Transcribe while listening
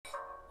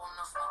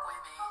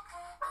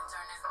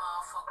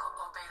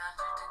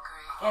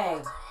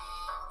Hey.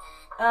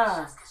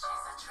 Mm.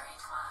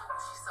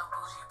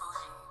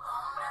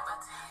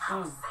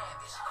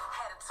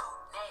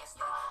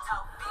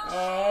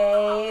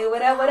 Hey,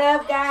 what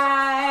up,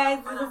 guys?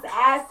 This is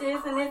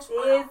Astis, and this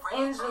is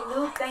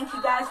Angelou. Thank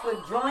you guys for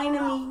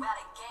joining me.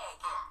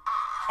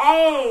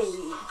 Hey.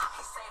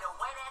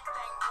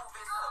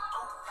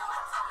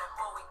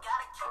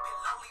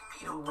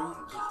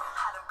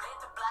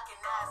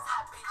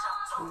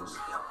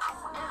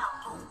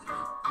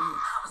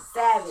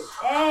 Savage.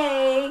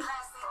 Hey.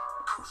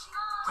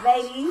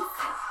 Ladies,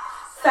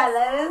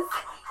 fellas,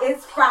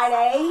 it's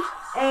Friday,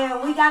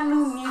 and we got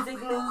new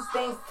music news,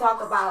 things to talk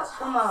about.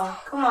 Come on,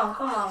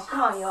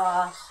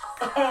 y'all.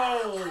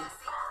 Hey.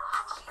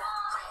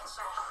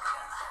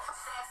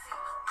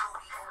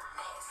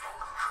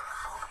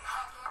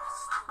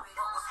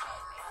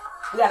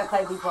 We gotta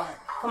play B part.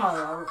 Come on,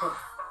 y'all, real quick.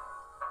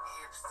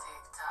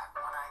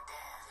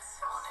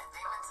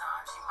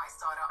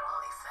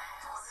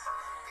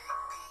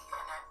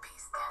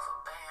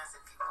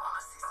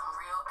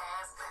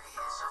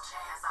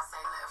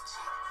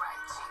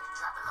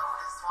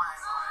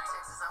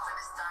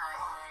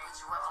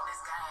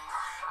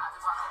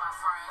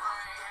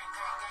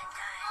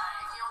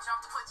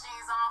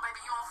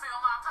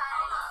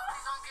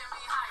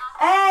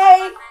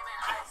 Hey!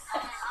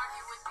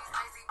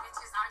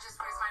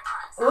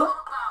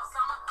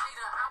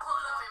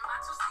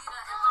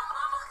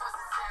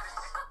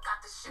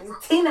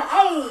 Tina,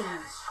 hey!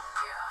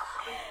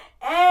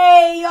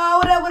 Hey, y'all,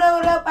 what up?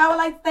 I would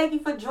like to thank you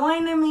for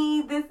joining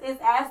me. This is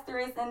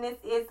Asterisk, and this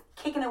is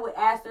Kicking It with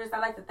Asterisk. I'd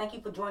like to thank you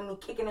for joining me,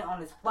 kicking it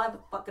on this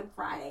motherfucking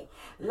Friday.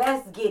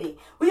 Let's get it.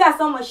 We got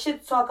so much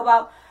shit to talk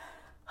about.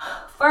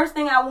 First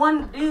thing I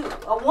wanted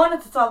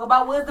to talk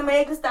about was the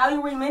Megan Thee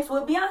Stallion remix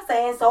with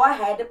Beyonce, and so I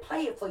had to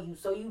play it for you,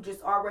 so you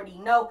just already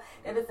know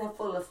that it's in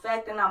full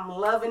effect, and I'm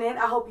loving it.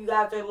 I hope you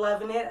guys are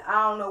loving it.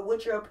 I don't know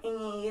what your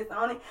opinion is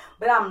on it,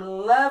 but I'm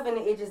loving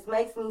it. It just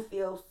makes me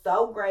feel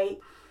so great,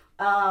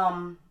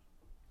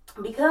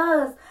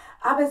 because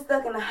I've been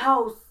stuck in the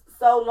house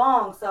so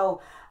long. So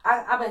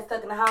I've been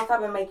stuck in the house.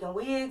 I've been making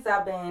wigs.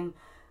 I've been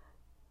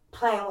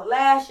playing with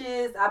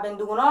lashes. I've been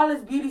doing all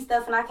this beauty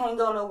stuff, and I can't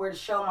go nowhere to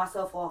show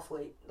myself off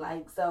with.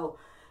 So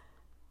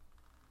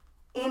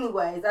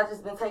anyways, I've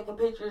just been taking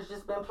pictures,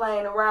 just been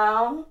playing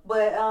around.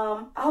 But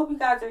I hope you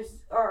guys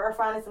are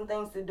finding some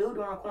things to do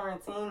during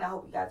quarantine. I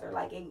hope you guys are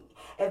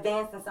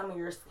advancing some of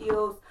your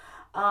skills.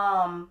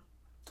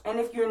 And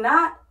if you're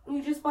not,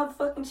 you just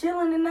motherfucking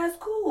chilling, and that's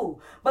cool.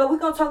 But we're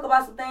going to talk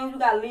about some things. We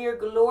got Lear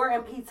Galore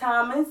and P.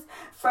 Thomas.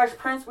 Fresh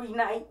Prince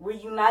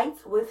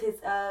reunites with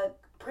his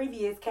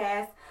previous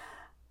cast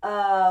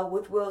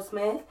with Will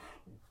Smith.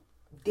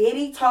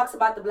 Diddy talks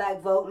about the black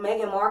vote.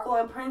 Meghan Markle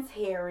and Prince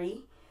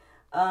Harry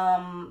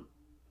hire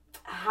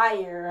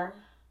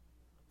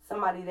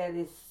somebody that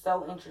is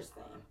so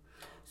interesting.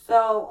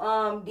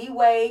 So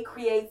D-Wade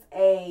creates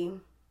a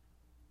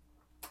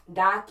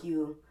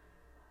docu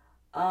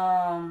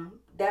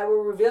that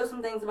will reveal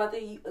some things about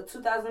the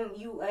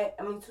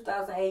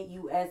 2008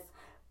 U.S.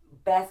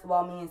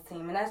 basketball men's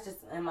team. And that's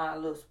just in my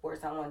little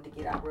sports I wanted to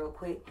get out real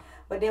quick.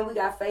 But then we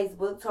got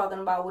Facebook talking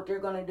about what they're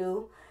going to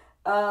do.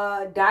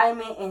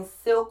 Diamond and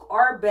Silk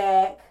are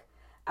back.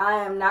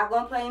 I am not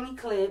going to play any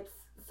clips,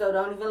 so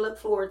don't even look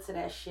forward to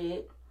that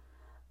shit.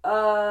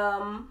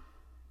 What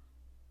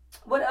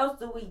else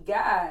do we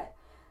got?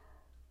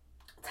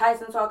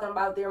 Tyson talking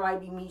about there might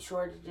be meat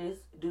shortages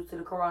due to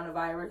the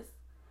coronavirus.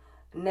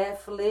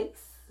 Netflix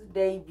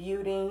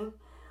debuting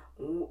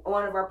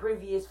one of our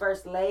previous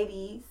first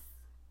ladies,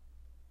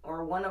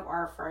 or one of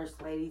our first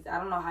ladies. I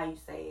don't know how you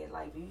say it.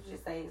 You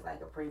just say it's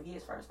like a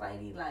previous first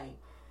lady.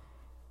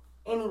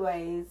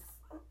 Anyways,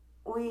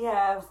 we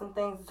have some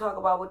things to talk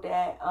about with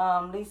that.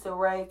 Lisa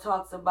Ray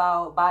talks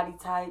about body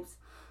types.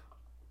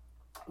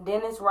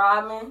 Dennis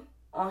Rodman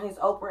on his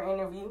Oprah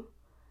interview.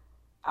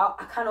 I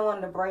kind of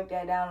wanted to break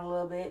that down a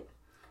little bit.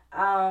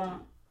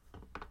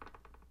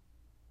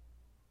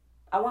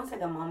 I want to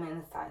take a moment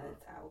of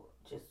silence out,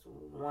 just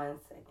 1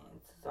 second,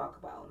 to talk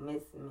about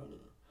Miss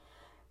Minnie.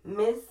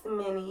 Miss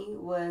Minnie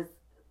was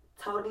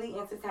totally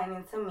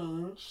entertaining to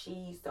me. She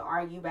used to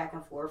argue back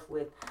and forth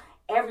with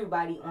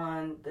everybody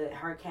on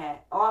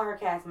all her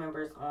cast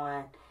members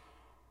on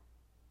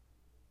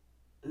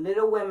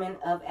Little Women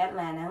of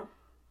Atlanta.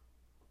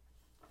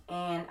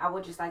 And I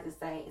would just like to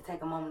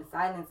take a moment of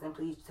silence, and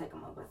please take a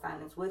moment of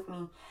silence with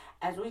me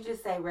as we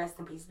just say rest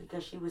in peace,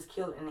 because she was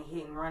killed in a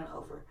hit and run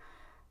over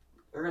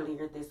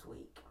earlier this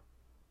week.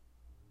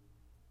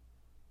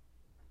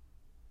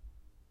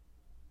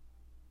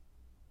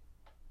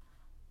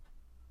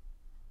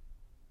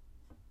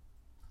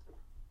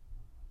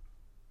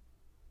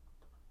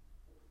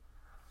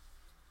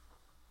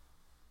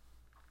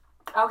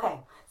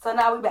 Okay, so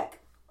now we're back.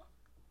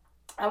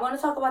 I want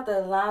to talk about the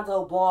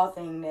Lonzo Ball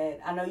thing that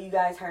I know you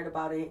guys heard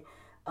about it.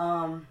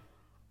 Lonzo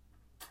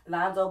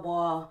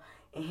Ball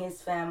and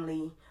his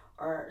family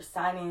are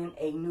signing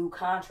a new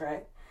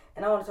contract.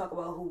 And I want to talk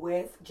about who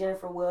with.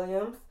 Jennifer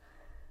Williams.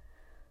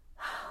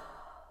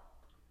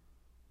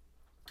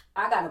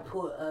 I gotta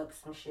pull up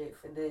some shit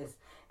for this.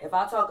 If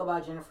I talk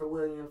about Jennifer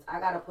Williams, I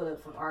gotta pull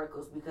up some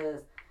articles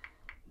because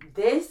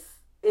this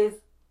is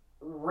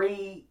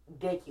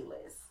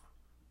ridiculous.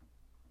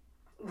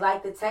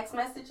 Like the text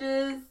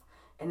messages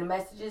and the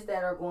messages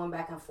that are going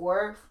back and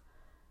forth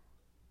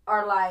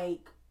are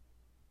like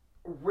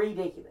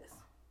ridiculous.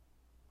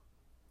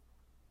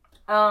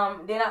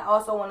 Then I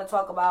also want to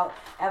talk about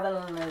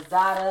Evelyn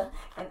Lozada,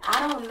 and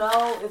I don't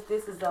know if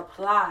this is a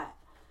plot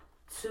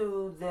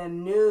to the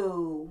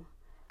new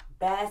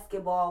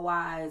Basketball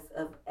Wives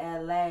of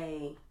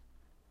LA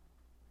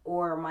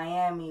or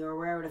Miami or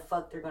wherever the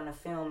fuck they're gonna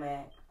film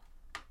at,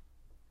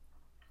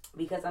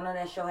 because I know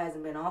that show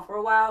hasn't been on for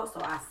a while, so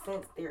I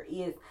sense there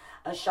is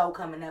a show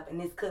coming up,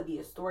 and this could be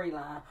a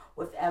storyline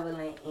with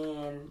Evelyn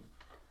and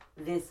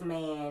this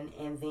man,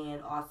 and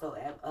then also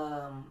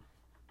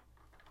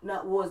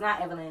no, well, it's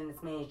not Evelyn and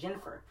this man, it's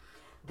Jennifer,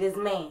 this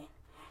man,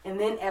 and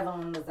then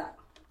Evelyn Lozada.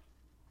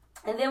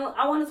 And then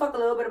I want to talk a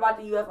little bit about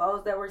the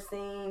UFOs that we're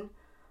seeing,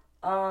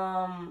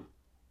 that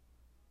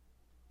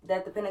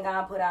the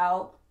Pentagon put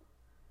out.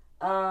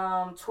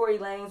 Tory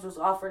Lanez was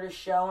offered a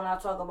show, and I'll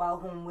talk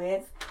about whom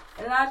with.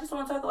 And then I just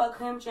want to talk about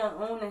Kim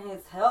Jong-un and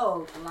his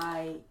health.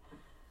 Like,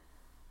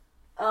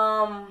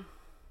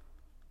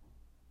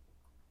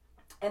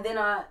 and then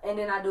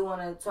I do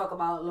want to talk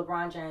about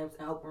LeBron James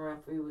and Oprah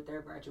Winfrey with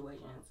their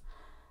graduations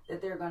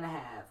that they're gonna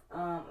have.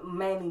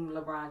 Mainly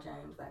LeBron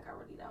James. Like, I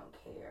really don't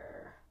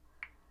care.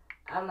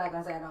 I'm not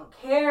gonna say I don't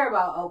care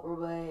about Oprah,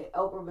 but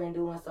Oprah been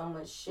doing so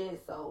much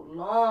shit so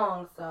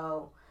long,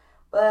 so.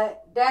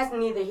 But that's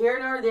neither here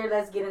nor there.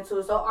 Let's get into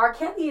it. So R.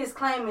 Kelly is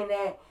claiming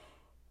that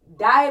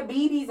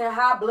diabetes and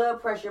high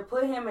blood pressure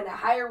put him in a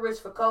higher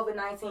risk for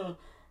COVID-19,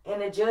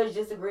 and the judge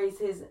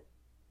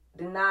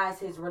denies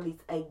his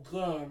release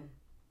again.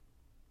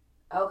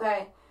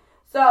 Okay?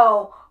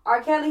 So,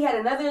 R. Kelly had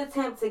another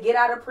attempt to get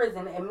out of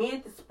prison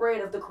amid the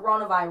spread of the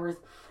coronavirus.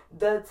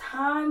 The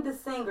time the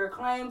singer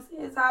claims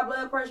his high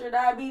blood pressure,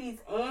 diabetes,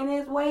 and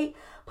his weight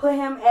put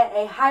him at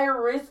a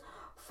higher risk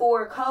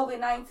for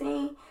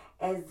COVID-19,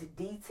 as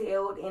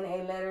detailed in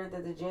a letter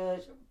that the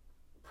judge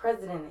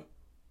presided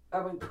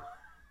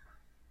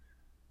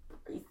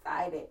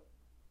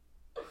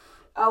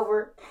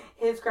over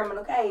his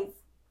criminal case.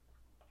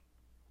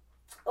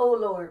 Oh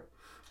Lord!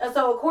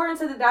 So according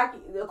to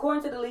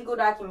the legal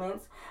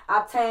documents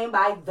obtained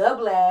by The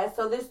Blast,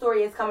 so this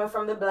story is coming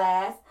from The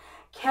Blast.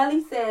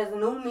 Kelly says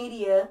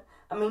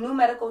new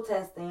medical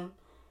testing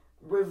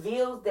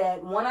reveals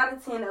that 1 out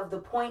of 10 of the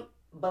point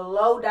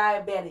below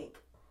diabetic,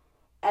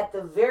 at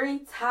the very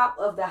top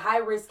of the high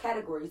risk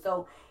category.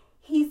 So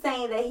he's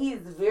saying that he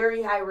is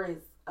very high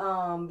risk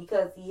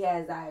because he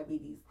has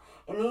diabetes.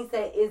 And he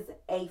said it's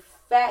a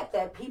fact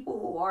that people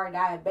who are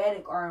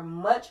diabetic are in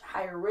much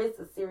higher risk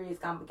of serious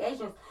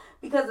complications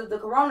because of the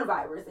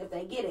coronavirus if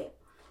they get it.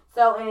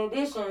 So in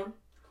addition,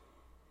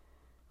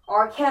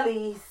 R.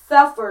 Kelly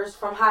suffers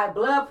from high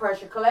blood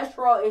pressure,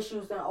 cholesterol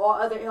issues, and all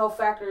other health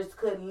factors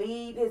could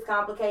lead his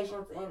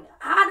complications. And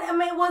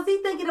was he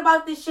thinking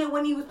about this shit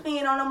when he was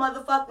peeing on them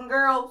motherfucking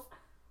girls?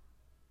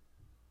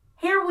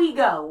 Here we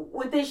go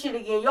with this shit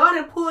again. Y'all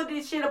done pulled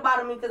this shit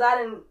about me because I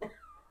didn't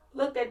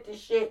look at this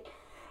shit.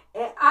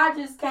 And I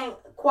just can't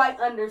quite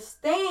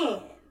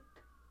understand.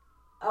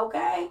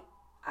 Okay?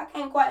 I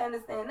can't quite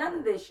understand none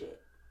of this shit.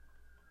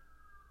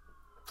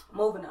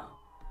 Moving on.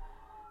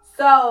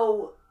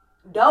 So,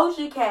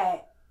 Doja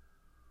Cat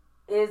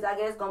is, I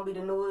guess, gonna be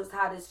the newest,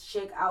 hottest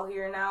chick out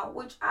here now,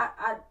 which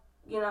I'm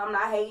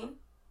not hating.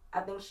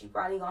 I think she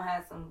probably gonna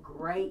have some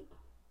great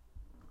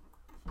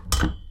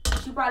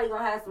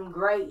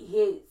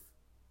hits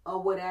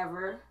or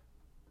whatever.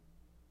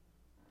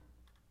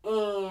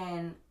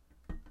 And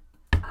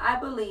I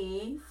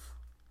believe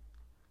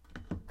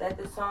that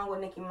the song with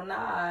Nicki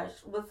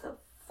Minaj was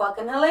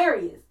fucking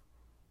hilarious.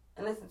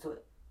 And listen to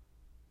it.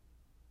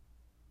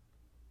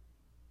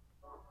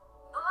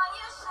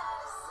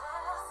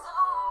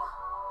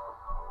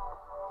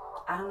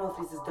 I don't know if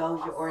this is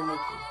Doja or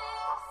Nicki.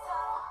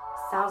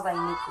 Sounds like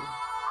Nicki.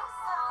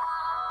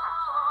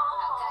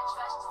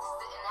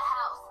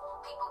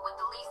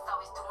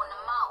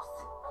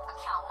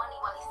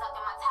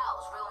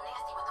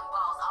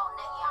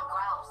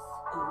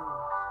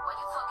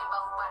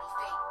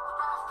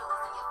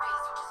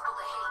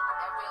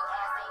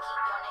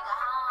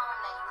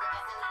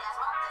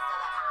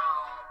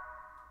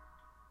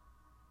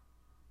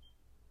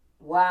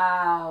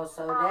 Wow,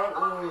 so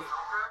that is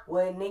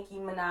what Nicki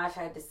Minaj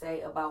had to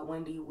say about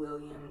Wendy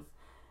Williams.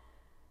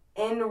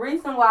 And the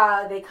reason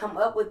why they come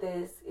up with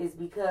this is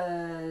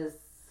because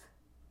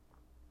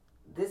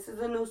this is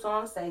a new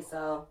song, Say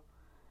So.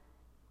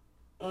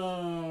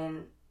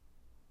 And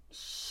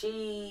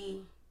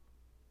she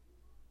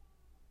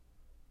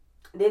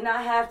did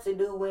not have to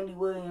do Wendy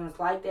Williams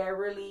like that,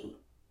 really,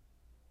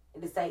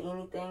 to say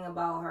anything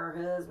about her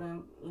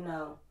husband,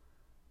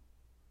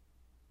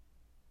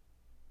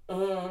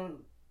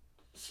 And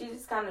she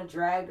just kind of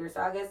dragged her. So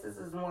I guess this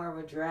is more of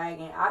a drag.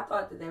 And I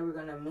thought that they were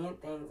going to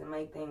mend things and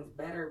make things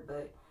better.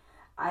 But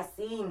I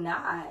see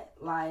not.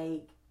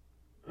 Like,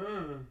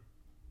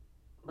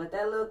 But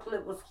that little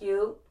clip was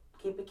cute.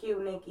 Keep it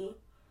cute, Nikki.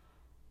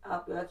 I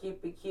hope y'all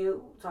keep it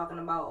cute. Talking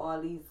about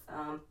all these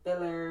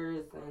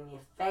fillers in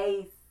your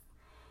face.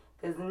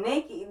 Because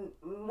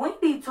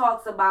Wendy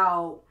talks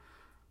about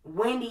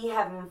Wendy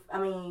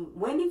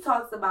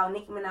talks about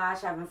Nicki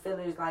Minaj having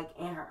fillers like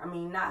in her,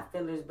 not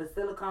fillers, but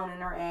silicone in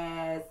her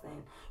ass,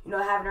 and,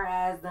 having her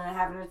ass done,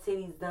 having her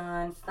titties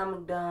done,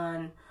 stomach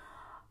done,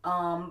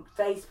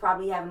 face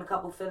probably having a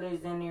couple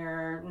fillers in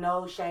there,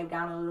 nose shaved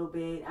down a little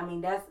bit.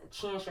 That's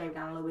chin shaved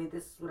down a little bit.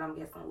 This is what I'm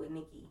guessing what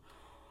Nicki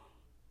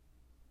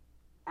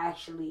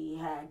actually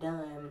had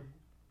done.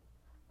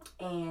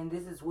 And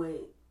this is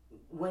what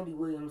Wendy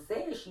Williams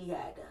said she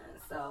had done.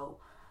 So,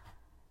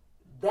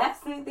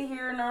 that's neither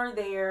here nor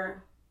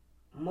there.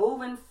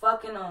 Moving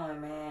fucking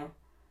on, man.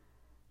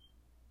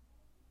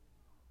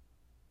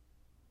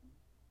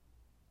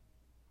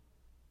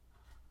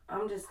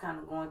 I'm just kind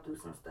of going through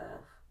some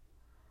stuff.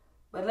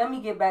 But let me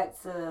get back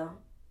to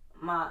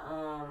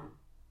my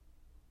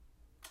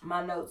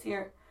my notes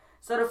here.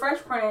 So the Fresh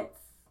Prince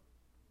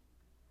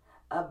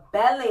of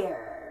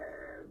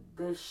Bel-Air,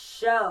 the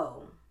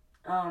show,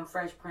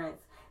 Fresh Prince,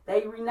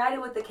 they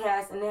reunited with the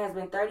cast, and it has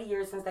been 30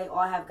 years since they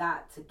all have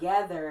got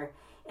together.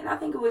 And I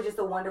think it was just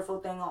a wonderful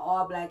thing, an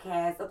all-black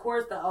cast. Of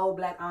course, the old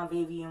black Aunt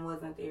Vivian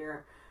wasn't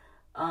there.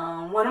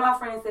 One of my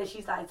friends said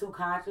she's like too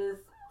conscious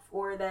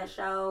for that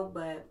show,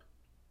 but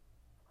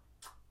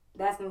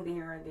that's neither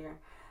here nor there.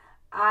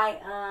 I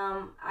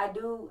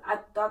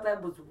thought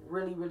that was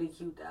really, really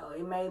cute though.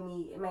 It made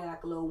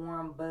like a little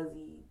warm,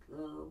 buzzy,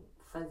 little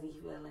fuzzy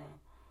feeling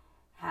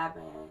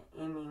happen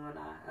in me when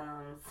I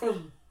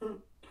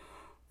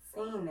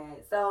seen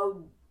that.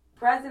 So,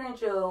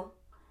 presidential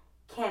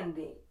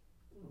candidate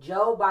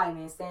Joe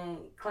Biden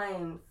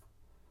claims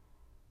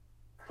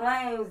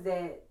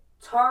that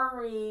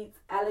Tara Reade's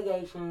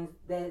allegations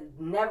that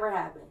never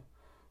happened.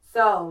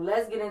 So,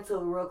 let's get into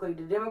it real quick.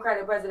 The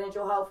Democratic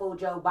presidential hopeful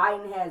Joe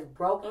Biden has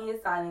broken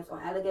his silence on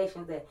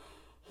allegations that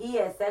he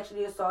has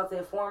sexually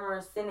assaulted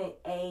former Senate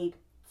aide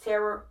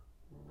Tara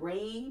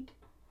Reade.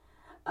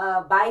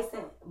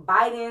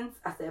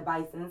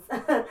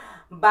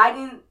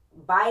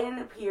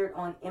 Biden appeared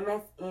on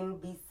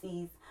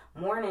MSNBC's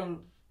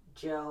Morning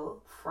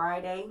Joe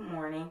Friday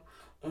morning,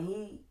 and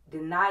he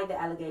denied the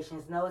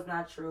allegations. No, it's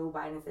not true.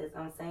 Biden says,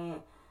 I'm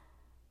saying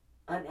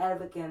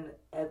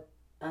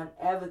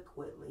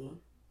unequivocally,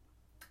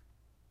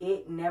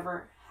 it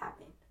never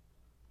happened.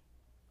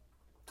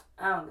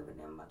 I don't give a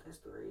damn about that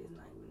story. It's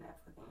not even that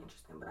fucking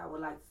interesting, but I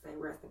would like to say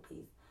rest in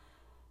peace.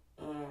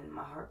 And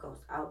my heart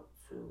goes out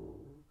to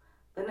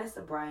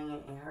Vanessa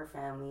Bryant and her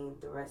family,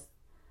 the rest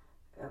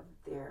of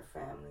their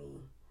family.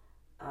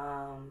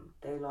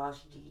 They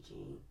lost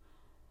Gigi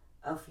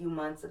a few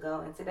months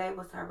ago, and today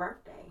was her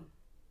birthday.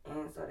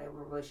 And so they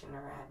were wishing her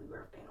a happy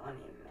birthday on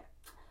the internet.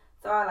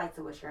 So I like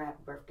to wish her a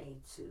happy birthday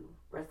too.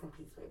 Rest in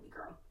peace, baby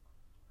girl.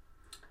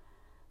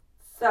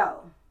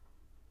 So,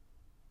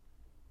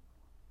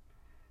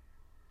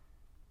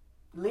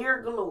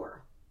 Lear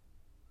Galore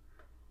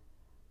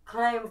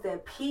claims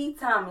that P.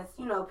 Thomas,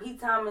 P.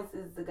 Thomas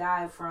is the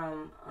guy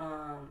from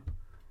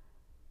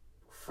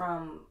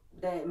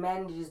that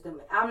manages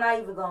them. I'm not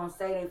even gonna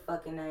say their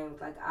fucking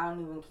names. Like, I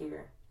don't even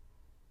care.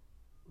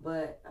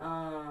 But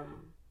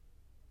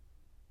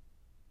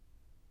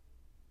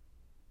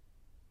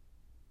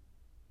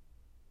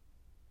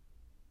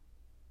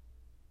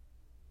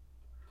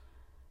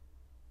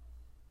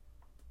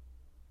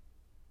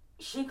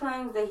she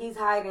claims that he's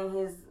hiding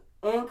his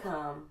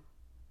income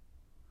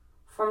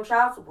from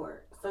child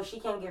support, so she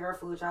can't get her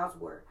full child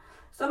support.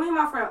 So me and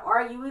my friend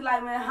argue. We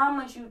like, man, how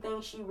much you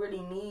think she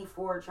really need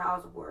for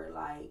child support?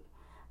 Like,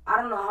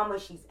 I don't know how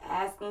much she's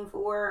asking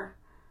for,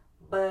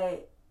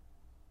 but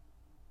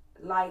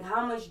like,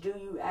 how much do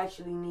you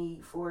actually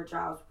need for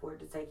child support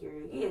to take care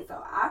of your kids?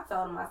 So I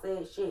told him, I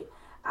said, shit,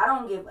 I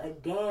don't give a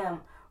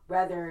damn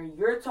whether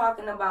you're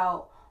talking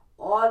about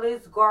all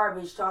this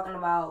garbage, talking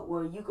about,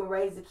 well, you can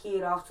raise a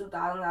kid off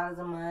 $2,000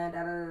 a month,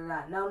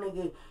 da-da-da-da. No,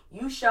 nigga,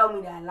 you show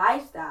me that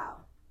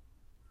lifestyle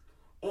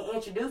and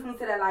introduce me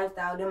to that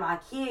lifestyle, then my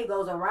kid is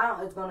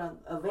going to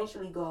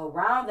eventually go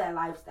around that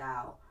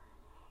lifestyle.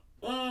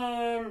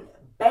 And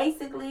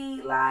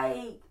basically,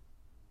 like,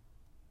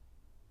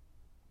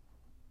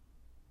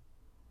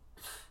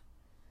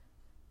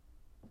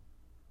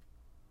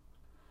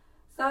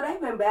 so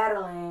they've been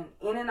battling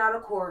in and out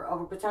of court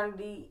over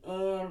paternity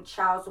and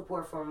child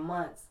support for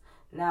months.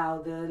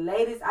 Now, the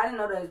latest, I didn't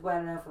know that it was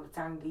battling for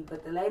paternity,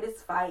 but the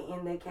latest fight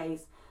in the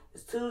case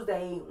is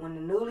Tuesday when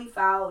the newly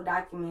filed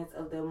documents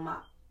of the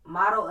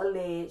model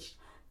alleged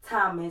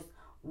Thomas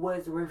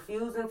was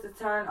refusing to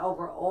turn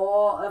over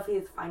all of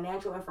his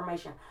financial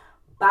information.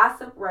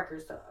 Bossip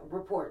Records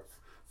reports.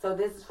 So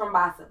this is from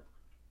Bossip.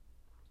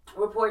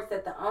 Reports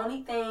that the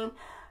only thing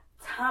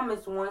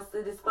Thomas wants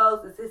to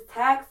disclose is his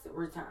tax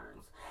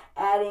returns,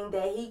 adding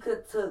that he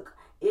could took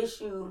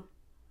issue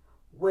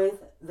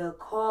with the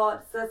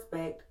called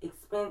suspect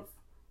expense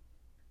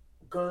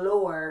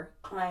Galore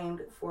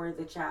claimed for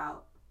their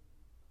child.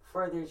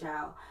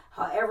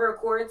 However,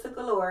 according to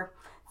Galore,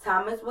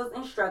 Thomas was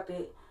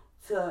instructed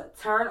to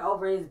turn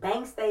over his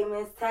bank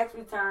statements, tax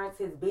returns,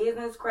 his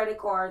business credit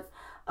cards,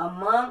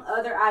 among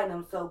other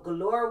items. So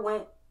Galore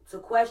went to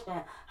question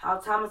how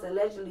Thomas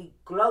allegedly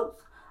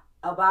gloats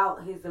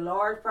about his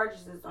large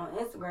purchases on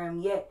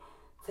Instagram, yet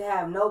to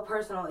have no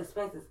personal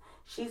expenses.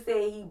 She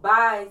said he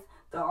buys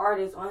the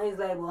artist on his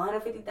label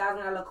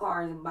 $150,000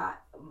 cars and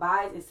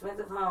buys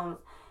expensive homes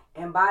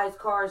and buys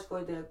cars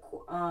for the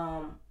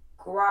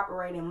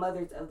cooperating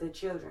mothers of the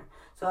children.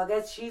 So I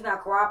guess she's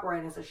not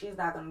cooperating, so she's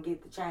not going to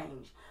get the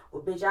change.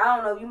 Well, bitch, I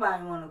don't know if you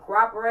might want to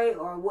cooperate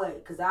or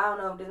what, because I don't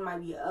know if this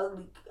might be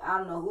ugly. I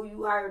don't know who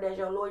you hired as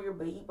your lawyer,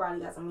 but he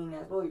probably got some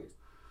mean-ass lawyers.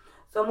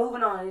 So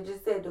moving on, it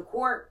just said the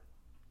court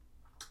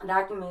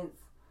documents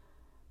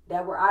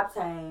that were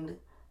obtained,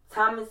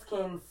 Thomas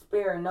can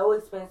spare no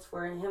expense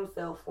for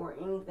himself for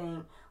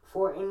anything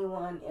for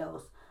anyone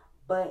else,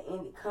 but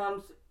it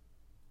comes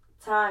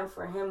time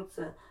for him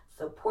to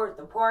support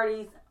the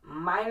party's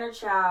minor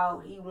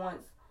child. He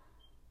wants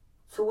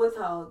to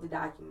withhold the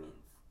documents.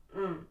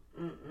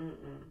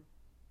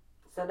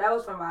 So that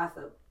was from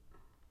Gossip.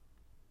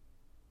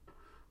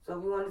 So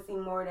if you want to see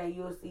more of that,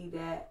 you'll see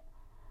that.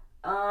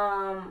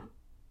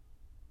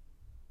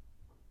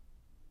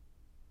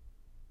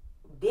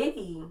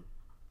 Diddy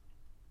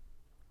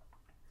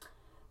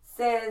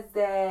says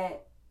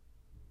that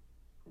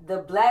the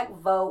black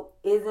vote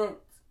isn't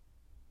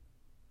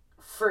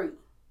free.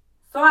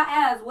 So I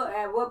asked,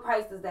 at what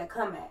price does that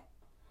come at?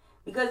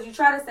 Because you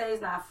try to say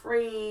it's not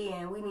free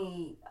and we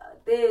need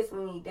this,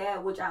 we need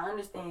that, which I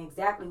understand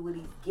exactly what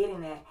he's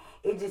getting at.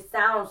 It just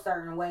sounds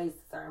certain ways to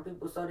certain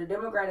people. So the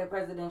Democratic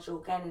presidential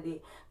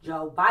candidate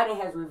Joe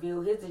Biden has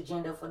revealed his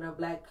agenda for the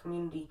black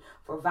community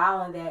for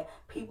vowing that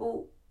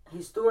people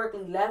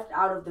historically left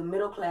out of the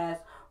middle class,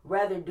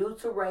 whether due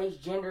to race,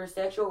 gender,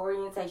 sexual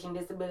orientation,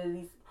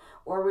 disabilities,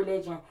 or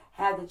religion,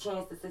 have the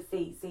chance to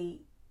succeed.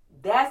 See,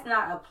 that's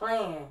not a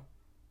plan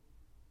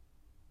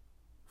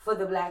for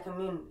the black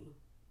community.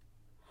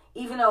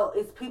 Even though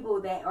it's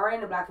people that are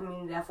in the black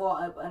community that fall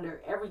up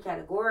under every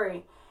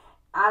category,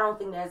 I don't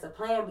think that's a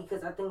plan,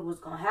 because I think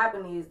what's going to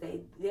happen is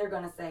they're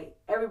going to say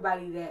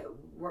everybody that,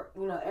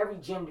 every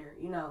gender,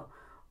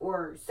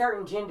 or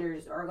certain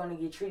genders are going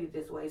to get treated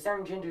this way.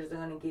 Certain genders are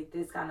going to get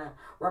this kind of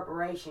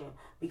reparation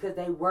because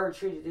they were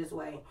treated this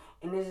way.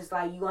 And it's just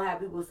like you're going to have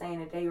people saying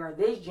that they are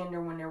this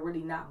gender when they're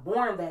really not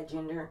born that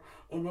gender.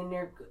 And then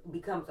there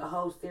becomes a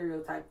whole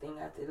stereotype thing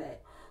after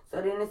that.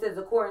 So then it says,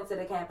 according to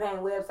the campaign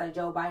website,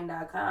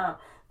 JoeBiden.com,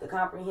 the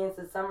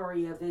comprehensive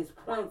summary of his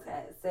points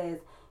says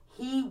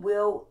he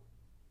will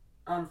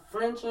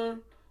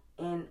unflinching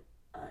and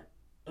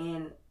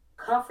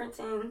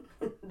confronting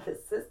the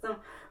system,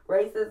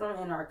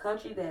 racism in our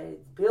country that is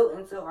built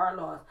into our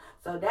laws.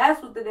 So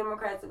that's what the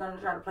Democrats are going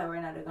to try to play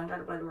right now. They're going to try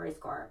to play the race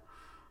card.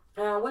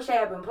 Which they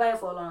have been playing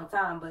for a long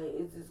time, but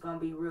it's just going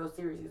to be real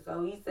serious.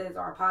 So he says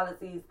our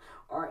policies,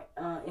 our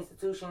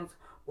institutions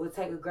will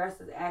take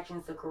aggressive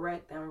actions to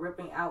correct and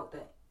ripping out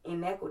the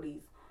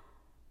inequities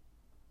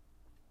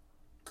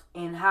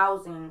in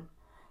housing,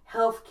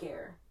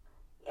 healthcare,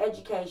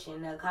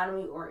 education, the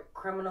economy, or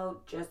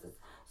criminal justice.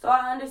 So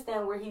I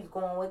understand where he's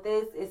going with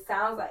this. It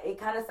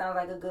kind of sounds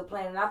like a good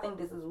plan, and I think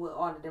this is what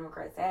all the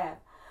Democrats have.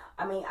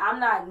 I mean, I'm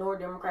not nor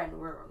Democrat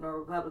nor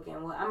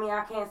Republican. Well, I mean,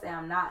 I can't say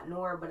I'm not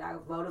nor, but I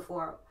voted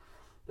for.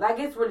 Like,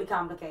 it's really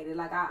complicated.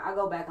 Like, I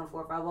go back and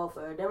forth. I vote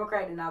for a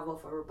Democrat, then I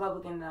vote for a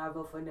Republican, then I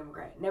vote for a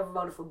Democrat. Never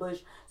voted for Bush,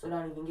 so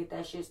don't even get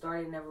that shit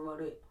started. Never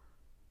voted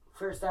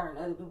for certain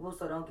other people,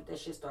 so don't get that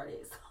shit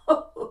started.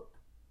 So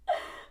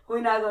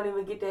we're not gonna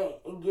even get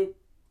that and get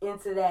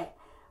into that.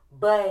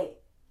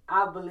 But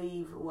I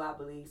believe who I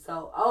believe.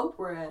 So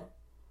Oprah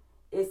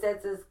is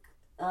set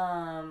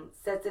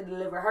to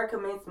deliver her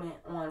commencement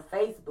on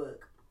Facebook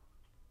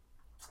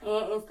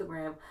and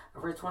Instagram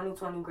of her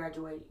 2020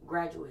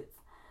 graduates.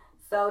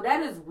 So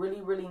that is really,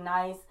 really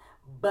nice.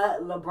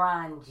 But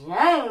LeBron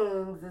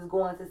James is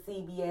going to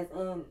CBS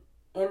and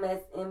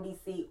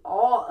MSNBC,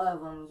 all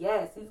of them.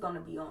 Yes, he's going to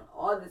be on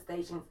all the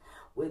stations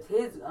with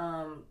his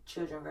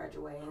children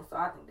graduating. So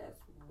I think that's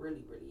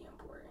really, really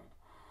important.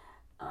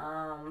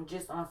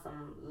 Just on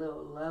some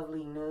little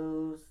lovely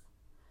news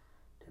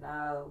that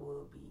I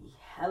will be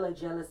hella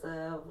jealous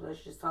of.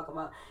 Let's just talk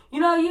about,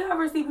 you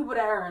ever see people that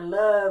are in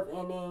love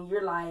and then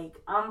you're like,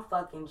 I'm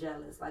fucking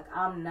jealous. Like,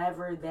 I'm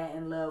never that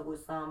in love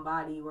with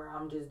somebody where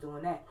I'm just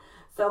doing that.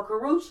 So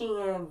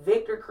Karrueche and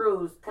Victor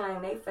Cruz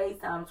claim they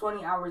FaceTime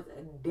 20 hours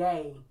a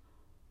day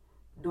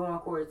during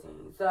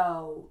quarantine.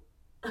 So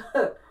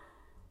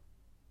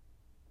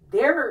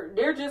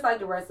they're just like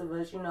the rest of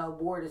us,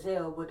 bored as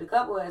hell. But the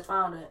couple has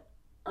found an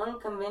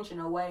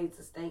unconventional way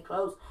to stay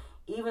close,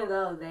 even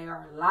though they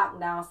are locked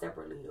down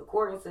separately.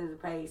 According to the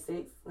Page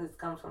Six, this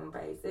comes from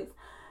Page Six,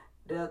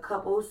 the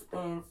couple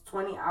spends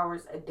 20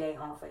 hours a day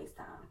on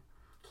FaceTime,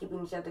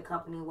 keeping each other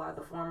company while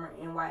the former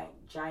NY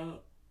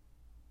giant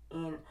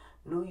in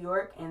New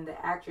York and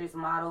the actress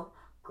model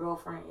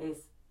girlfriend is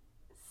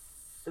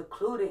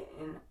secluded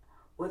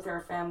with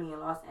her family in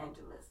Los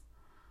Angeles.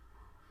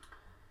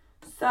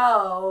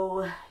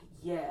 So,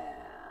 yeah,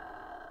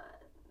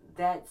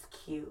 that's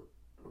cute.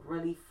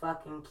 really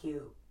fucking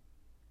cute.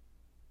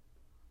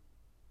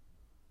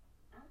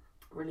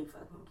 Really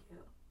fucking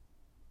cute.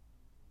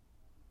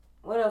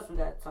 What else we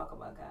got to talk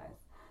about, guys?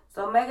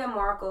 So Meghan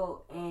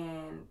Markle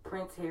and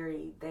Prince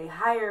Harry, they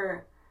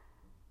hire...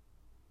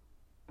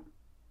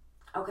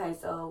 Okay,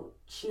 so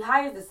she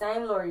hires the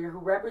same lawyer who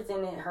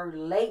represented her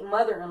late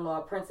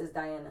mother-in-law, Princess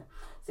Diana.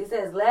 She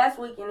says last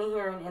week in a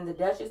hearing in the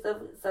Duchess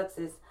of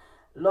Sussex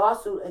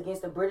lawsuit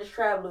against the British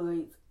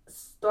tabloids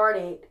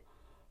started,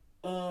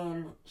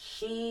 and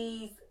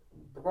she's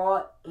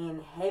brought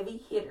in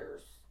heavy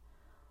hitters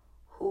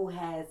who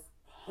has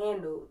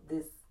handled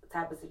this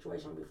type of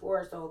situation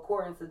before. So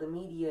according to the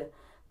media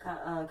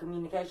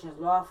communications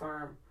law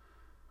firm,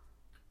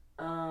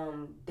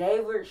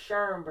 David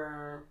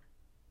Sherburn,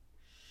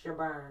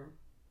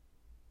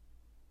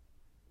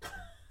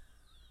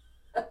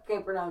 I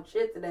can't pronounce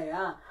shit today,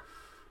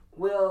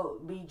 will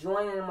be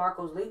joining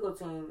Markle's legal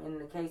team in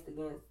the case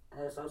against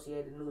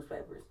Associated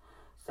Newspapers.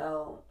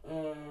 So,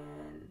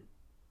 and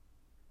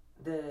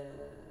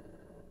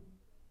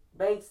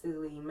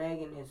basically,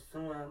 Meghan is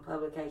suing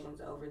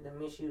publications over the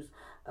misuse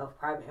of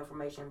private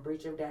information,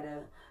 breach of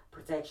data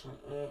protection,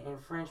 and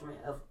infringement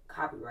of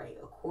copyright,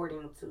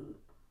 according to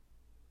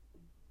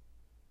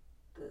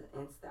the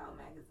InStyle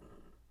magazine.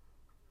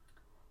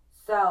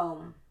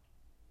 So,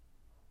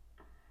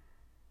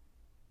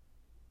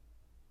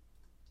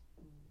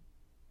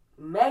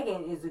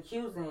 Meghan is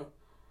accusing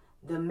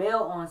the Mail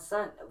on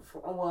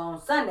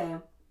Sunday.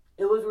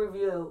 It was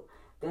revealed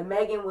that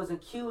Meghan was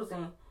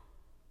accusing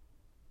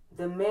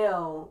the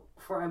Mail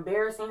for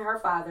embarrassing her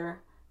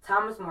father,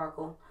 Thomas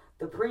Markle,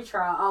 the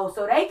pretrial. Oh,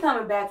 so they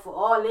coming back for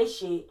all this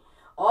shit.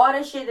 All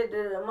the shit that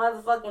the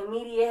motherfucking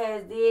media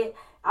has did.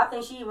 I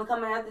think she even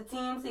coming after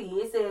TMZ.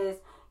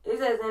 It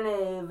says in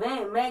the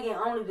event, Meghan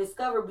only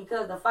discovered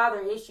because the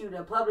father issued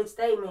a public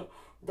statement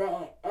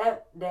that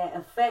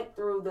affect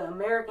through the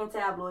American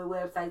tabloid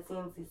website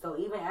TMZ. So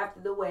even after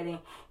the wedding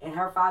and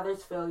her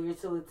father's failure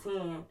to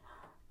attend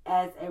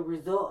as a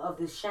result of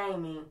the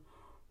shaming,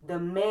 the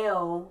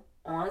Mail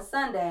on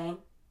Sunday,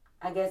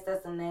 I guess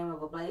that's the name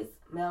of a place,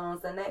 Mail on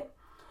Sunday,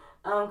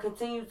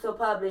 continued to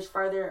publish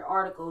further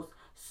articles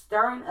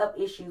stirring up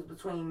issues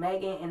between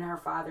Meghan and her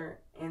father,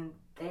 and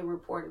they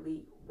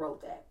reportedly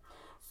wrote that.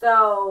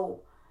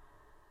 So,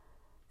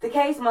 the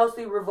case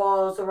mostly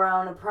revolves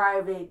around a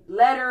private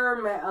letter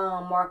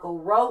Markle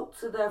wrote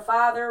to their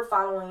father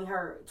following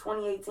her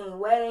 2018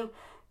 wedding,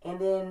 and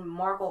then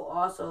Markle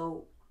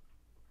also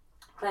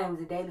claims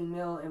the Daily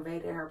Mail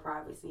invaded her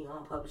privacy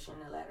on publishing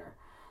the letter.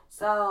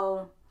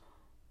 So,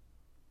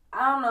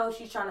 I don't know if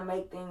she's trying to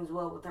make things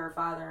well with her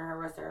father and her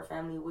rest of her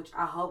family, which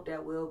I hope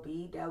that will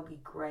be. That would be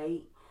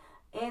great.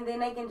 And then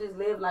they can just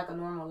live like a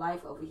normal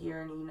life over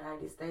here in the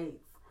United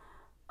States.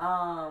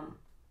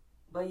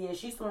 But yeah,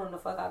 she's suing the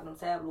fuck out of them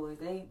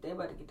tabloids. They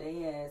about to get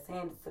their ass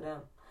handed to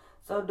them.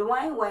 So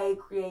Dwayne Wade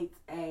creates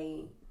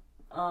a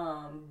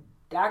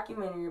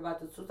documentary about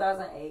the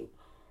 2008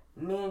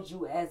 men's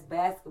U.S.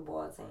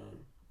 basketball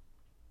team,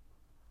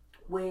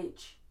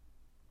 which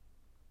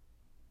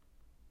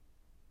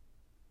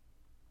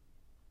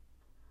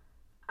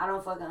I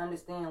don't fucking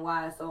understand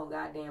why it's so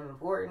goddamn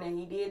important that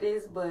he did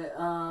this, but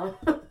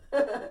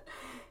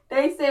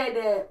they said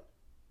that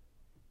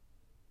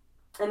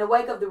in the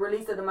wake of the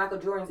release of the Michael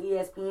Jordan's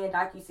ESPN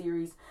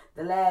docuseries,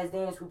 The Last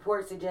Dance,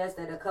 reports suggest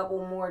that a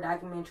couple more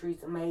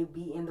documentaries may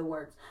be in the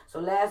works. So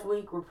last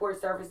week,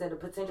 reports surfaced that a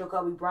potential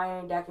Kobe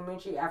Bryant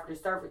documentary after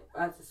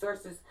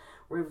sources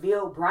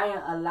revealed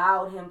Bryant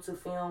allowed him to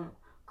film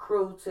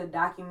crew to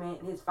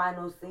document his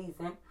final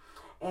season.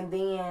 And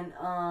then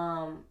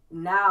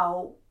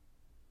now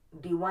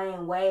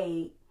Dwayne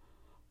Wade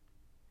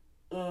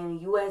and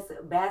the U.S.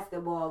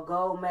 basketball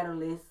gold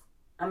medalist,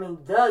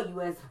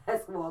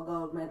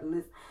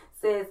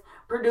 says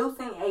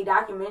producing a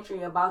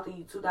documentary about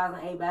the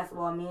 2008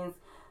 basketball men's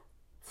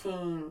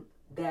team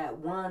that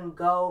won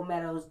gold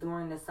medals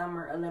during the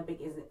Summer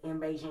Olympics in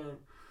Beijing.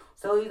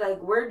 So he's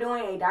like, we're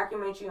doing a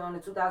documentary on the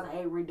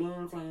 2008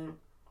 Redeem team.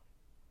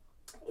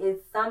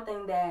 It's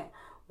something that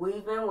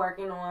we've been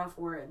working on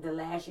for the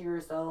last year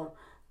or so,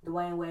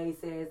 Dwayne Wade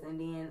says, and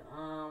then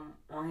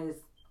on his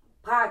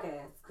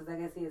podcast, because I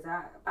guess he has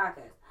a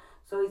podcast.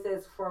 So he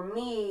says, for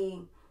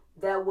me,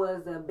 that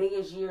was the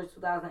biggest year,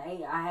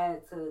 2008. I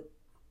had to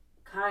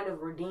kind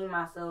of redeem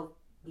myself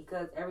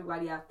because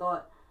everybody I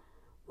thought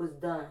was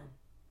done.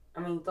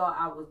 Thought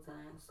I was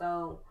done.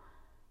 So,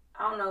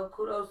 I don't know.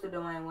 Kudos to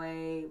Dwayne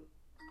Wade.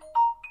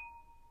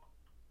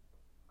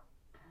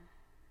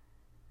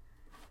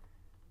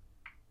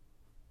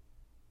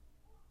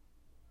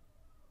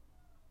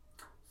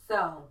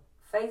 So,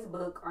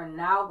 Facebook are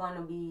now going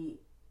to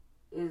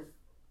is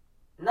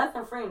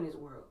nothing free in this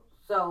world.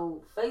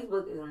 So,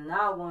 Facebook is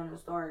now going to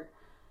start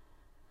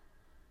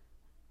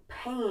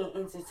paying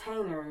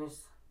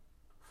entertainers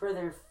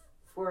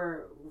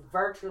for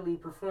virtually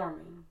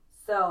performing.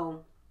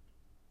 So,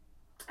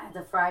 as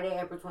of Friday,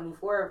 April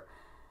 24th,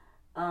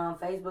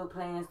 Facebook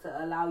plans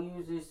to allow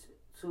users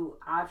to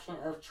option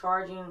of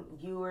charging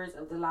viewers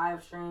of the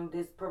live stream.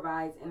 This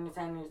provides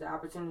entertainers the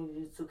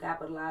opportunity to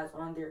capitalize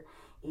on their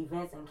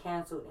events and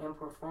canceled in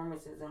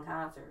performances and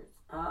concerts.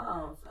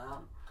 Oh, so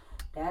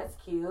that's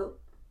cute.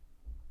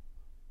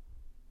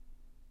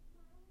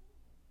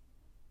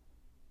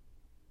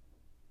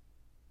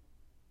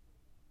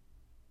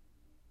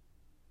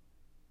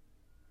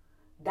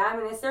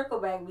 Diamond and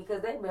Circleback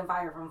because they've been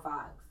fired from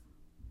Fox.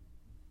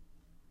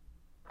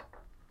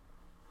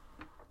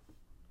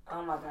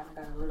 Oh my God, I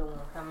got a little one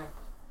coming.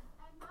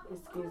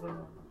 Excuse me.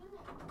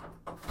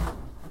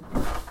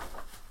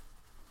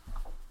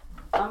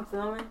 I'm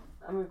filming.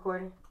 I'm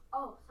recording.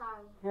 Oh,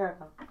 sorry. Here I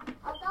come.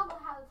 I thought we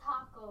had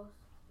tacos.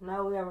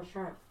 No, we have a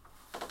shrimp.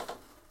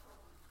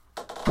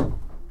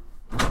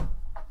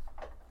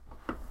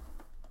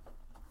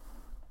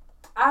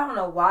 I don't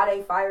know why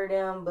they fired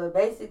them, but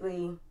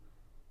basically,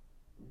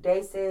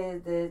 they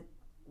said that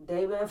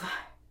they've been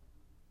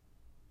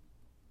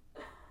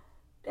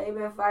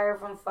fired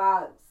from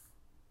Fox.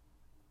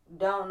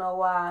 Don't know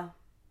why.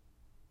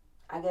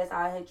 I guess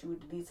I'll hit you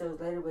with the details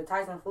later. But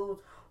Tyson Foods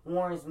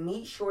warns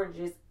meat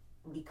shortages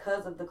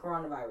because of the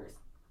coronavirus.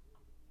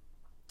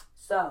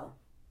 So,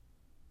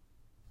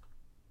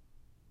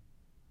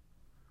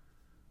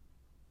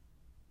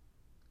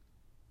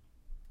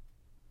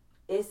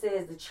 it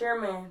says the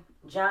chairman,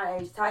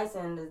 John H.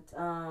 Tyson,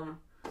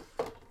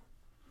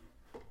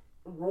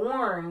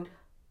 warned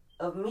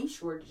of meat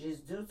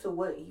shortages due to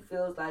what he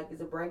feels like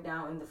is a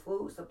breakdown in the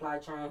food supply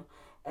chain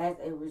as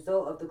a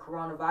result of the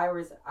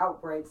coronavirus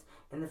outbreaks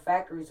in the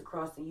factories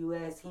across the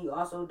U.S. He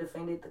also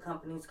defended the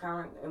company's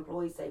current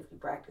employee safety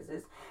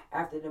practices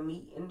after the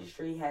meat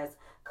industry has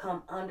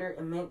come under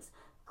immense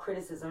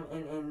criticism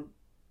and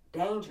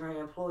endangering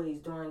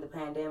employees during the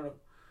pandemic.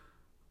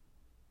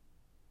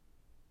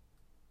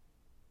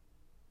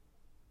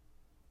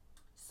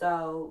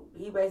 So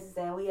he basically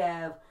saying we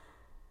have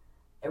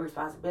a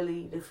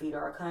responsibility to feed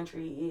our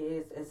country.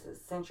 It is as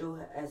essential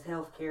as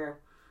healthcare.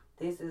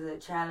 This is a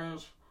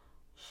challenge,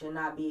 should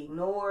not be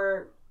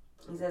ignored.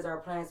 He says our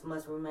plants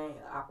must remain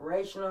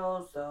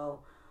operational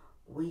so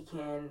we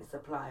can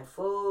supply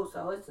food.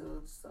 So it's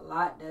a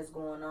lot that's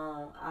going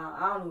on.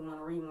 I don't even want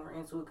to read more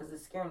into it because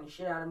it's scaring the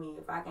shit out of me.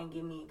 If I can't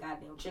get me a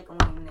goddamn chicken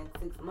wing in the next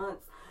 6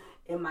 months,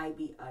 it might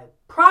be a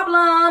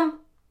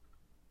problem.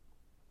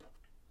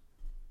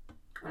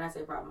 When I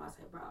say problem, I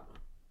say problem.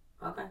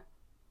 Okay?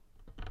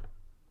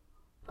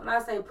 When I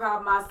say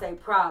problem, I say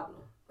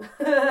problem.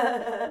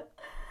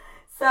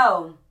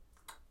 So,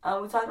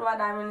 we talked about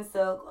Diamond and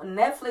Silk.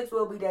 Netflix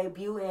will be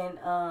debuting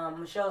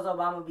Michelle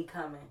Obama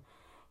Becoming.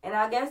 And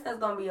I guess that's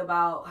going to be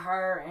about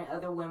her and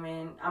other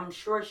women. I'm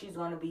sure she's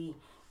going to be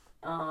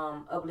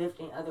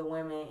uplifting other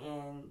women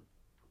and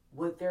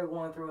what they're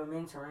going through and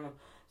mentoring.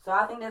 So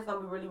I think that's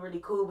going to be really, really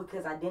cool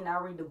because I did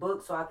not read the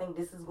book. So I think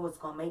this is what's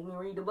going to make me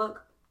read the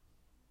book.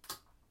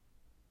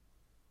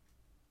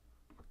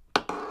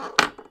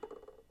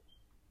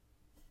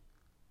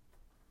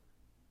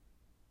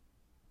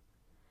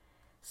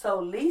 So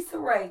Lisa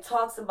Ray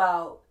talks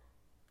about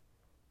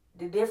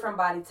the different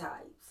body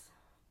types.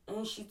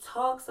 And she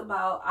talks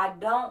about, I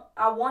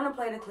want to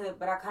play the clip,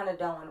 but I kind of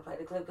don't want to play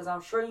the clip because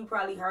I'm sure you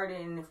probably heard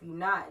it. And if you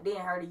didn't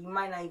heard it, you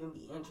might not even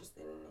be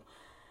interested in it.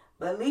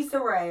 But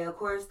Lisa Ray, of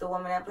course, the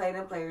woman that played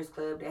in Players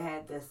Club that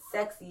had the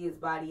sexiest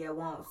body at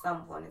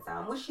some point in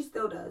time, which she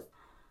still does.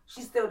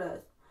 She still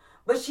does.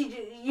 But she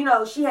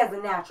has a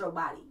natural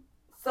body.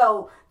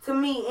 So, to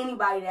me,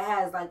 anybody that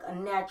has, like, a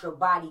natural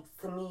body,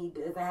 to me,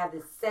 doesn't have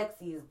the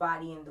sexiest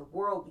body in the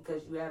world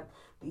because you have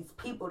these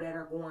people that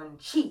are going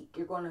cheap.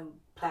 You're going to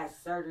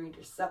plastic surgery.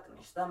 They're sucking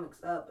their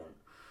stomachs up and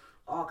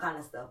all kind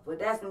of stuff. But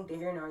that's neither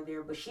here nor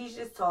there. But she's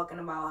just talking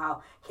about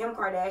how Kim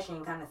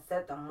Kardashian kind of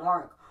set the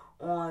mark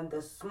on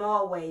the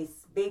small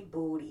waist, big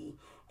booty.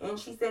 And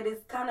she said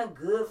it's kind of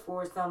good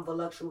for some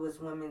voluptuous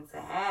women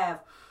to have.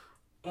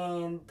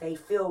 And they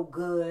feel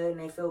good and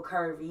they feel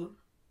curvy.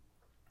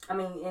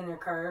 In their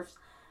curves.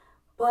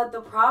 But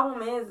the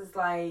problem is, it's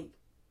like,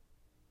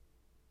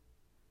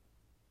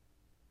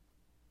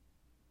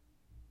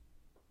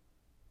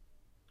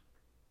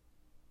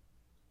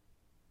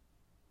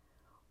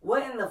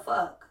 what in the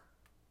fuck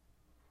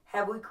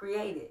have we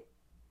created?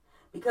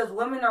 Because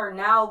women are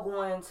now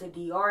going to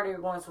DR, they're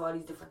going to all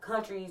these different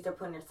countries, they're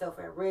putting themselves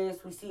at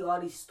risk. We see all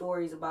these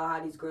stories about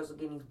how these girls are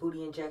getting these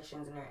booty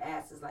injections and their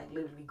ass is like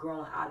literally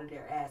growing out of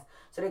their ass.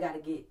 So they got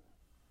to get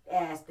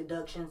ass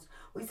deductions.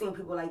 We've seen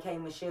people like K.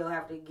 Michelle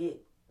have to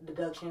get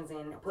deductions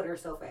and put her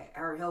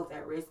health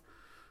at risk.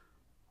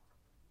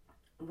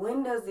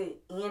 When does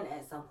it end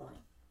at some point?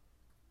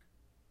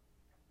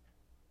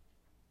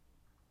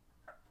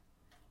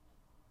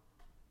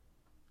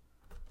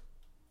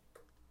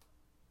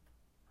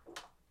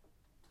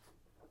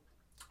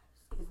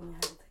 Excuse me, I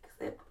had to take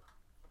a sip.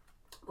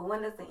 But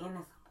when does it end at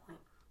some point?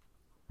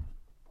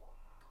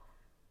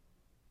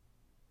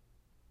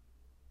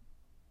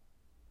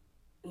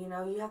 You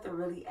have to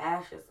really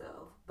ask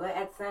yourself. But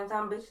at the same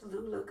time, bitches do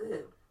look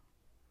good.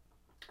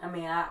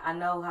 I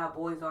know how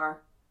boys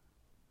are.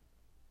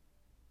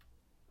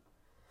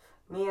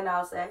 Me and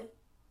I'll say,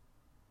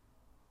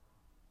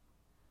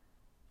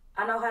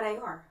 I know how they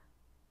are.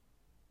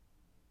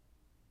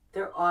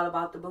 They're all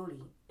about the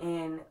booty.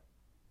 And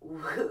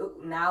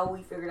now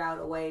we figured out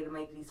a way to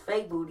make these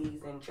fake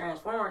booties and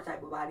transformer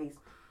type of bodies.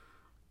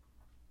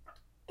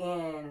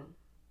 And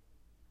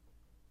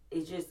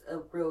it's just a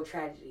real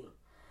tragedy.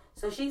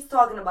 So she's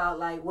talking about,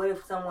 like, what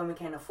if some women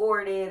can't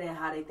afford it and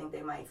how they think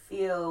they might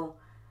feel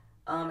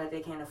if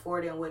they can't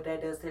afford it and what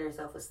that does to their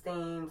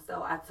self-esteem.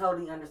 So I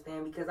totally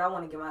understand, because I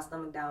want to get my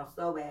stomach down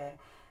so bad.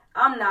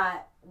 I'm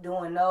not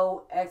doing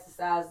no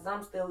exercises.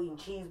 I'm still eating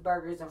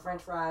cheeseburgers and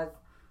french fries,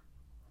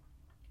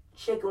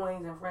 chicken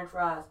wings and french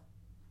fries.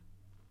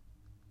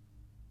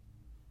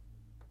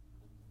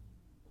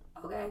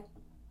 Okay?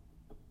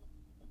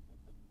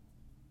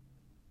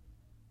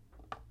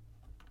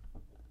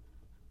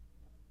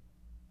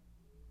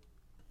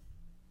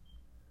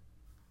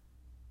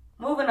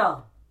 Moving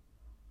on.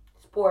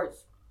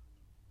 Sports.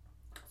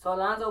 So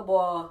Alonzo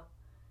Ball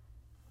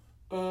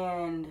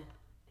and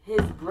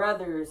his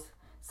brothers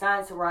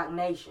signed to Roc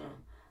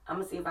Nation. I'm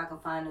going to see if I can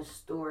find a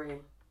story,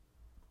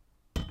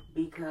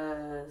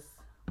 because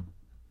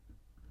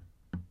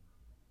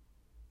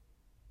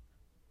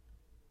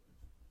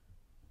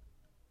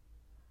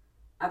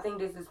I think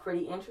this is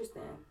pretty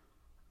interesting.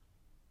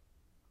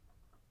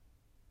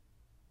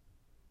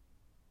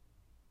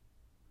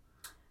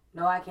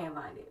 No, I can't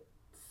find it.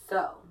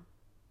 So,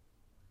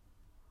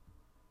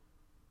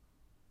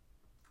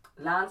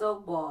 Lonzo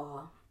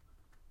Ball,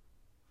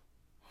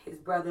 his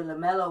brother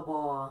LaMelo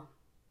Ball,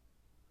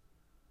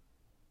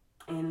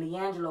 and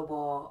LiAngelo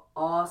Ball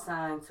all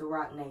signed to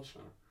Roc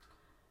Nation.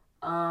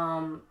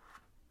 Now,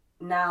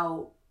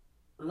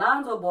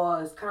 Lonzo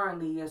Ball is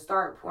currently a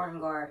start point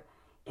guard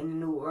in the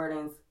New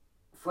Orleans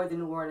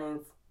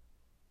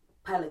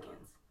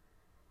Pelicans.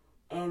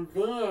 And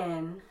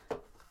then,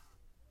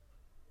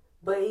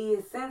 but he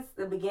is, since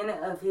the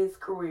beginning of his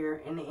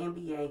career in the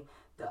NBA,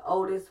 the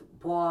oldest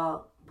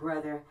Ball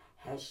brother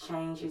has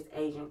changed his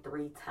agent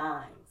 3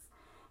 times.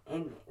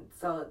 And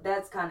so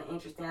that's kind of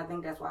interesting. I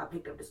think that's why I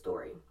picked up the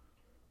story.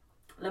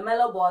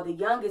 LaMelo Ball, the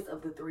youngest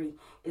of the 3,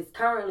 is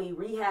currently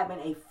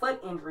rehabbing a foot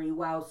injury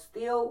while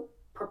still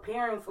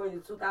preparing for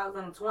the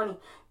 2020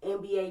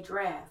 NBA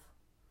draft.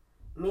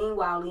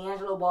 Meanwhile,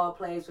 LiAngelo Ball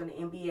plays for the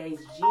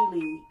NBA's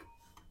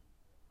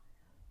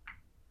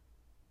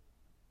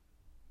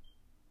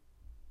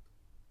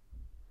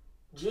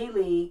G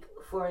League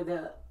for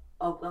the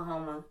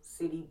Oklahoma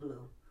City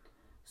Blue.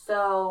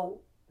 So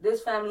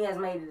this family has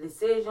made a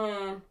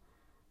decision.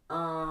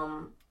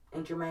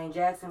 And Jermaine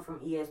Jackson from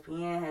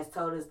ESPN has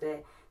told us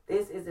that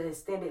this is an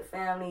extended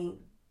family.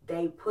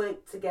 They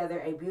put together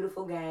a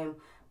beautiful game,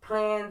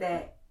 playing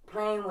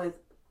with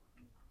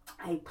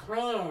a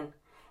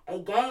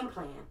game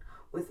plan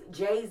with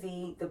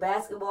Jay-Z. The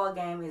basketball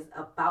game is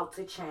about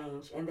to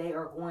change, and they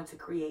are going to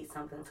create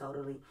something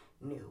totally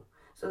new.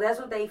 So that's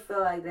what they feel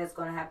like that's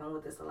going to happen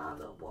with this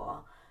Alonzo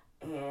Ball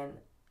and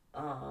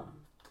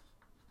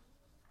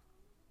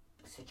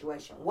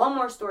situation. One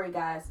more story,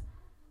 guys.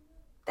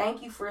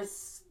 Thank you for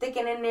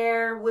sticking in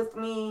there with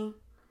me.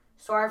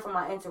 Sorry for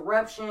my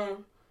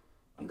interruption.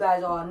 You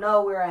guys all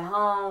know we're at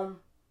home.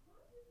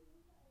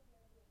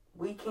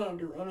 We can't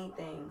do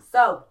anything.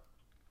 So,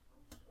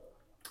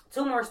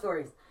 2 more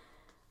stories.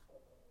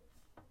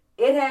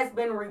 It has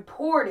been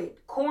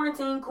reported,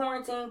 quarantine,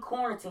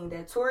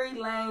 that Tory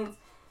Lanez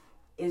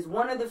is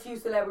one of the few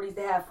celebrities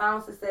that have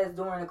found success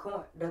during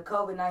the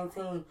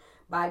COVID-19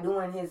 by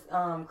doing his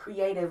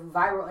creative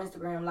viral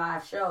Instagram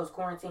live shows,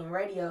 Quarantine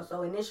Radio.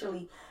 So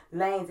initially,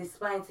 Lanez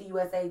explained to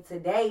USA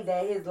Today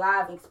that his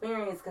live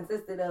experience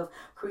consisted of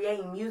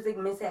creating music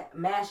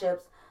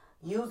mashups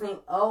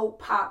using old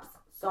pop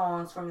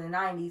songs from the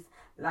 90s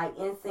like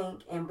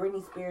NSYNC and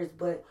Britney Spears.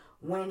 But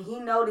when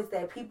he noticed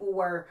that people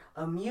were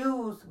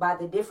amused by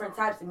the different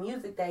types of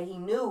music that he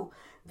knew,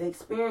 the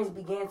experience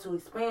began to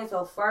expand.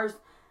 So first,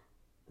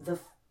 the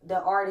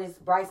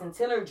artist Bryson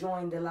Tiller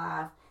joined the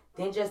live,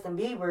 then Justin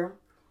Bieber,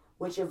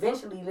 which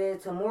eventually led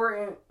to more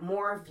and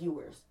more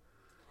viewers.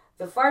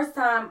 The first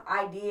time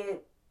I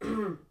did,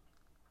 I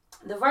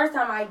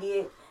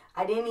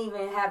didn't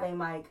even have a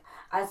mic.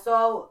 I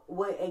saw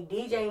what a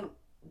DJ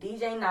D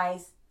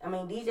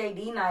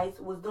Nice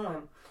was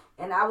doing,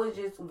 and I was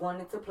just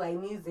wanted to play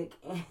music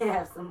and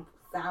have some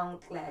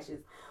sound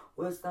clashes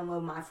with some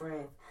of my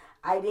friends.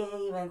 I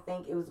didn't even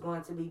think it was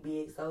going to be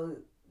big. So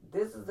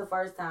this is the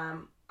first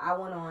time I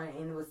went on,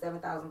 and it was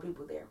 7,000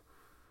 people there,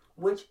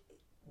 which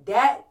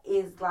that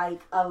is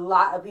like a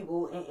lot of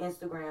people in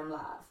Instagram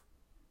Live.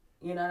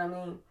 You know what I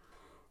mean?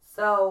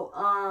 So,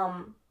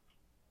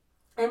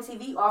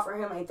 MTV offered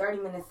him a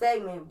 30-minute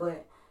segment,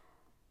 but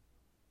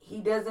he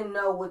doesn't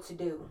know what to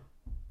do.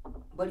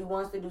 But he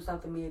wants to do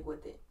something big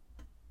with it.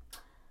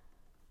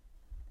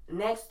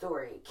 Next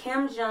story.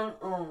 Kim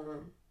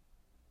Jong-un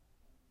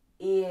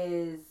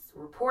is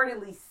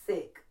reportedly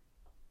sick.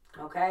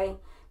 Okay?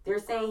 They're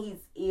saying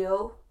he's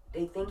ill.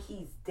 They think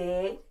he's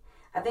dead.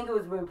 I think it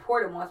was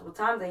reported multiple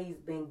times that he's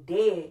been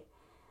dead.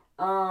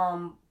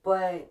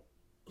 But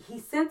he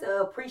sent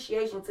an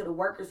appreciation to the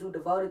workers who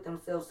devoted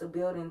themselves to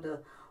building the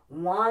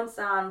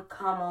Wonsan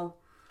Kamal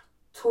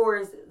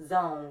tourist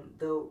zone,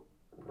 the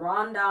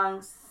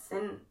Rondong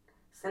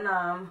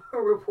Sinam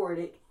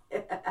reported,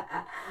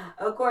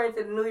 according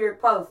to the New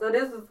York Post. So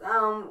this is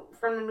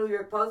from the New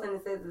York Post, and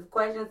it says the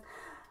questions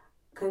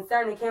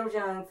concerning Kim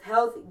Jong's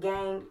health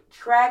gained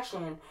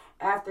traction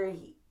after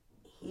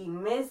he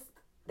missed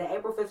the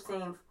April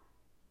 15th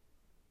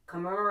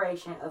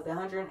commemoration of the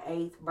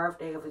 108th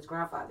birthday of his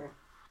grandfather.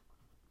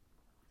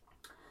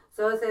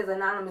 So it says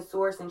anonymous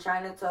source in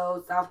China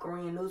told South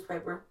Korean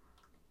newspaper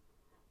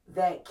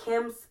that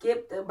Kim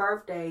skipped the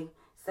birthday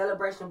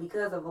celebration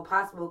because of a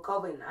possible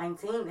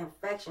COVID-19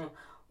 infection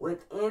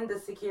within the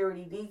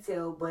security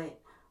detail, but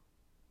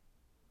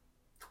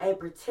a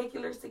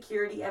particular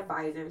security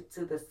advisor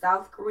to the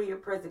South Korea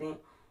president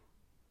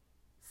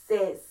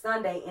said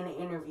Sunday in an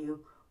interview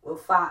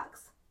with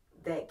Fox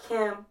that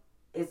Kim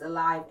is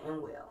alive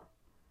and well.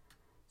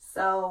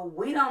 So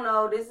we don't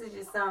know. This is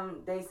just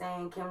something they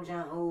saying Kim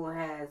Jong-un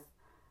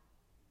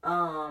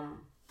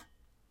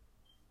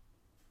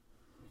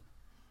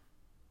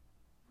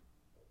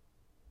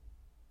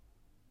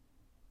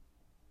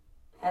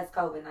has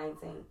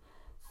COVID-19.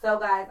 So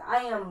guys,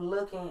 I am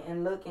looking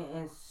and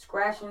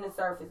scratching the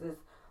surfaces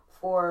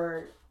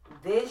for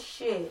this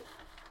shit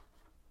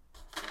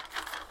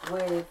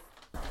with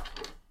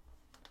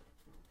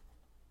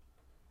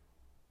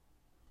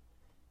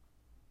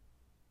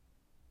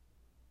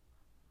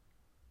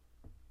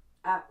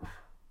I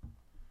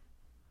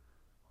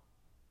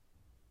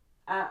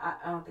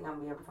don't think I'm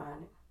gonna be able to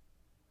find it.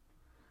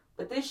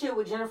 But this shit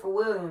with Jennifer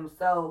Williams.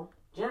 So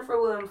Jennifer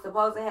Williams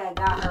supposedly had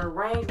got her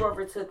Range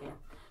Rover taken.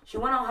 She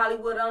went on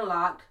Hollywood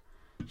Unlocked.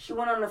 She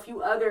went on a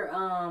few other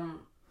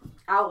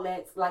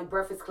outlets like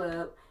Breakfast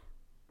Club.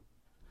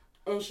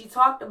 And she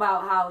talked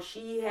about how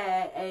she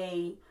had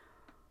a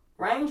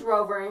Range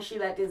Rover and she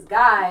let this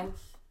guy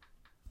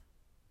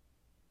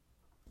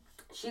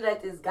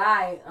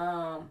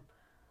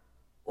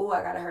oh,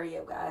 I gotta hurry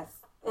up, guys.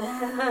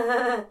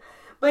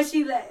 But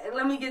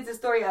let me get the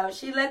story out.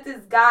 She let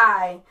this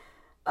guy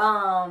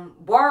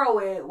borrow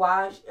it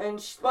and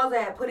she's supposed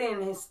to have put it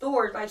in his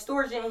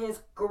storage in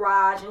his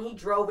garage, and he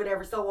drove it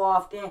every so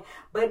often.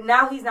 But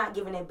now he's not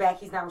giving it back.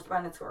 He's not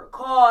responding to her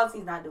calls.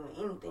 He's not doing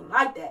anything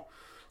like that.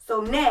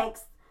 So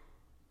next,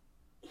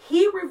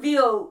 he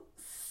revealed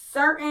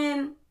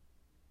certain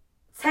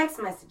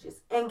text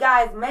messages. And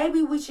guys,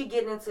 maybe we should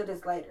get into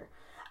this later.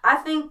 I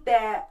think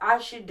that I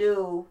should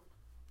do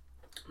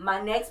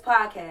my next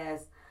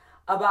podcast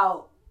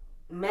about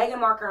Meghan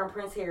Markle and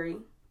Prince Harry.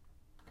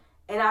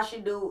 And I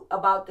should do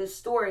about this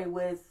story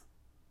with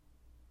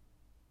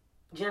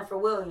Jennifer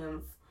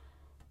Williams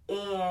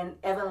and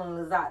Evelyn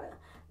Lozada.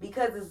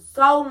 Because it's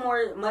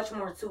much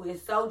more to it.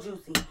 It's so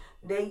juicy.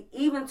 They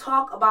even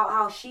talk about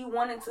how she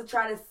wanted to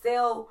try to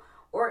sell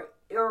or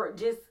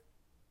just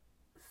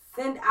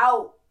send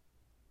out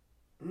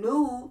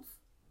nudes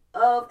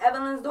of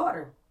Evelyn's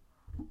daughter.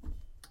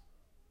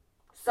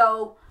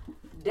 So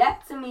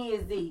that to me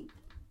is deep.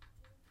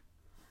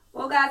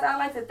 Well, guys, I'd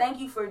like to thank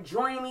you for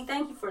joining me.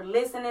 Thank you for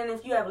listening.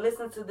 If you have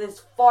listened to this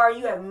far,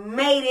 you have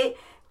made it.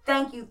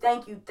 Thank you,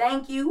 thank you,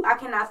 thank you. I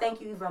cannot thank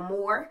you even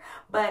more.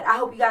 But I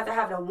hope you guys are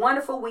having a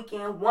wonderful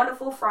weekend,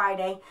 wonderful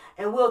Friday.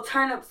 And we'll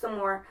turn up some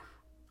more.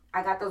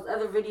 I got those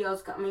other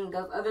videos coming,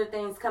 those other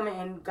things coming.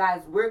 And,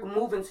 guys, we're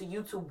moving to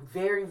YouTube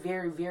very,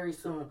 very, very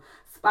soon.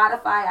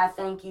 Spotify, I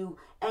thank you.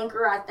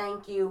 Anchor, I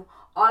thank you.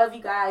 All of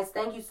you guys,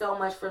 thank you so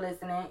much for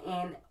listening.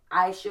 And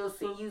I shall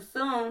see you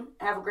soon.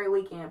 Have a great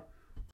weekend.